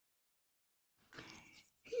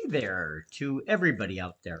There to everybody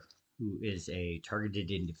out there who is a targeted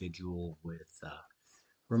individual with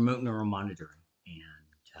remote neural monitoring and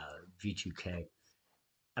V2K.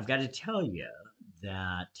 I've got to tell you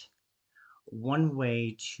that one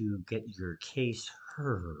way to get your case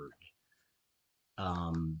heard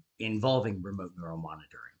involving remote neural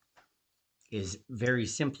monitoring is very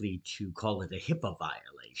simply to call it a Hiipa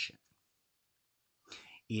violation.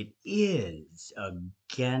 It is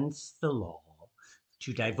against the law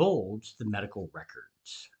to divulge the medical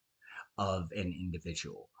records of an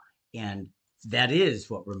individual. And that is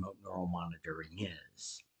what remote neural monitoring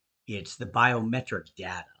is. It's the biometric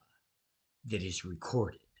data that is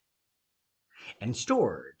recorded and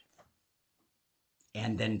stored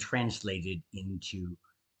and then translated into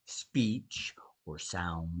speech or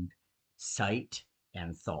sound, sight,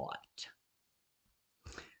 and thought.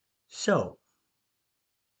 So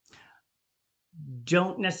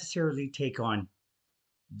don't necessarily take on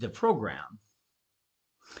the program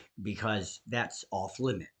because that's off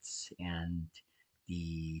limits and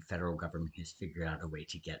the federal government has figured out a way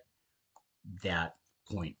to get that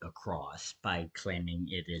point across by claiming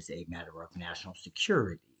it is a matter of national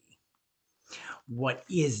security. What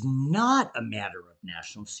is not a matter of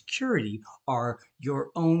national security are your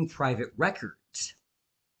own private records.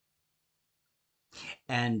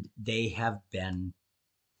 And they have been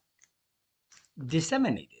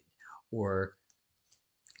disseminated or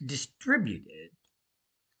distributed.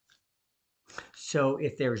 So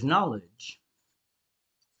if there's knowledge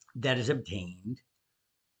that is obtained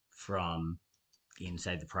from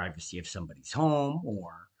inside the privacy of somebody's home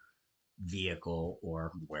or vehicle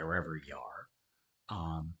or wherever you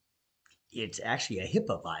are, it's actually a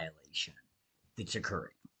Hiipa violation that's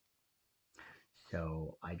occurring.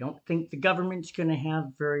 So I don't think the government's going to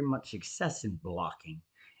have very much success in blocking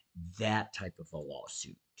that type of a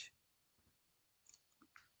lawsuit.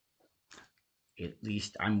 At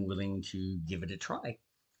least I'm willing to give it a try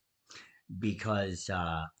because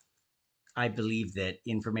I believe that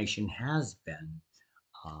information has been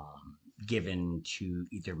given to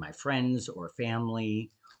either my friends or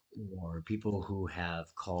family or people who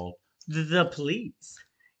have called the police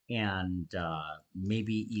and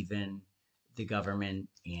maybe even the government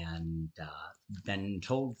and been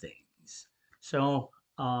told things. So,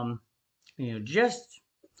 just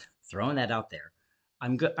throwing that out there.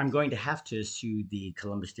 I'm going to have to sue the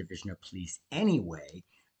Columbus Division of Police anyway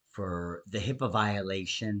for the Hiipa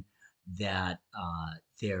violation that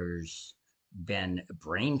there's been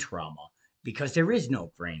brain trauma because there is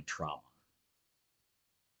no brain trauma.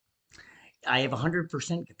 I have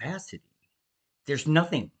 100% capacity. There's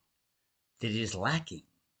nothing that is lacking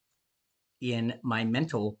in my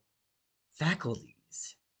mental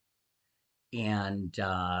faculties. And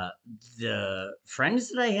the friends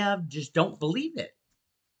that I have just don't believe it.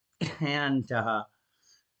 And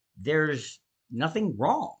there's nothing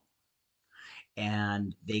wrong.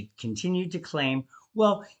 And they continue to claim,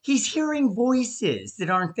 well, he's hearing voices that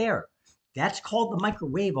aren't there. That's called the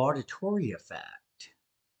microwave auditory effect.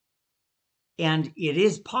 And it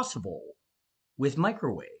is possible with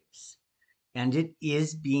microwaves, and it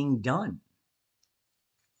is being done.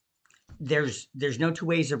 There's no two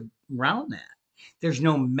ways around that. There's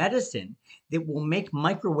no medicine that will make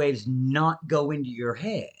microwaves not go into your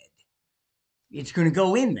head. It's going to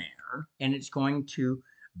go in there and it's going to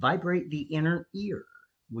vibrate the inner ear,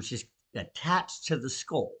 which is attached to the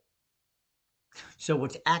skull. So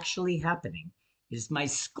what's actually happening is my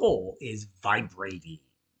skull is vibrating.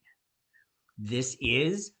 This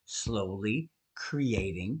is slowly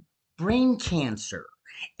creating brain cancer.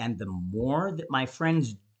 And the more that my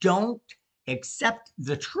friends don't accept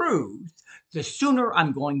the truth, the sooner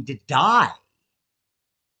I'm going to die.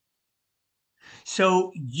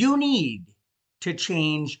 So you need to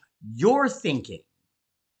change your thinking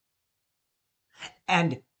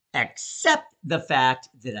and accept the fact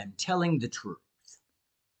that I'm telling the truth.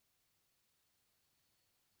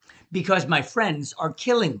 Because my friends are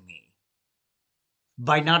killing me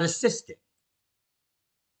by not assisting.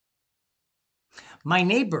 My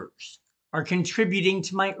neighbors are contributing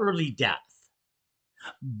to my early death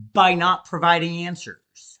by not providing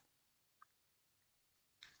answers.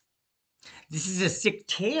 This is a sick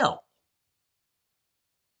tale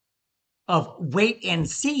of wait and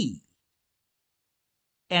see.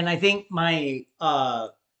 And I think my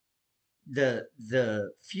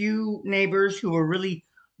the few neighbors who are really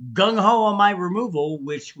gung ho on my removal,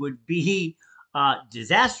 which would be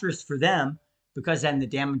disastrous for them because then the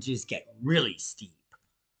damages get really steep.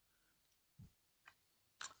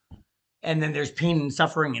 And then there's pain and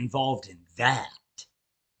suffering involved in that.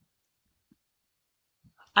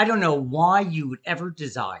 I don't know why you would ever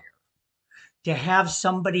desire to have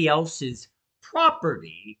somebody else's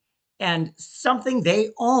property and something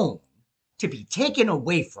they own to be taken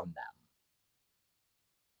away from them.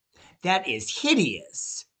 That is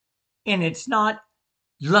hideous, and it's not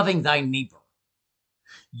loving thy neighbor.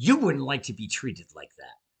 You wouldn't like to be treated like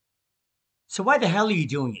that. So why the hell are you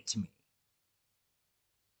doing it to me?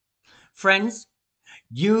 Friends,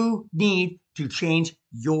 you need to change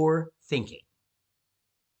your thinking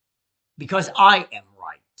because I am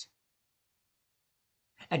right.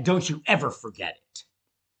 And don't you ever forget it.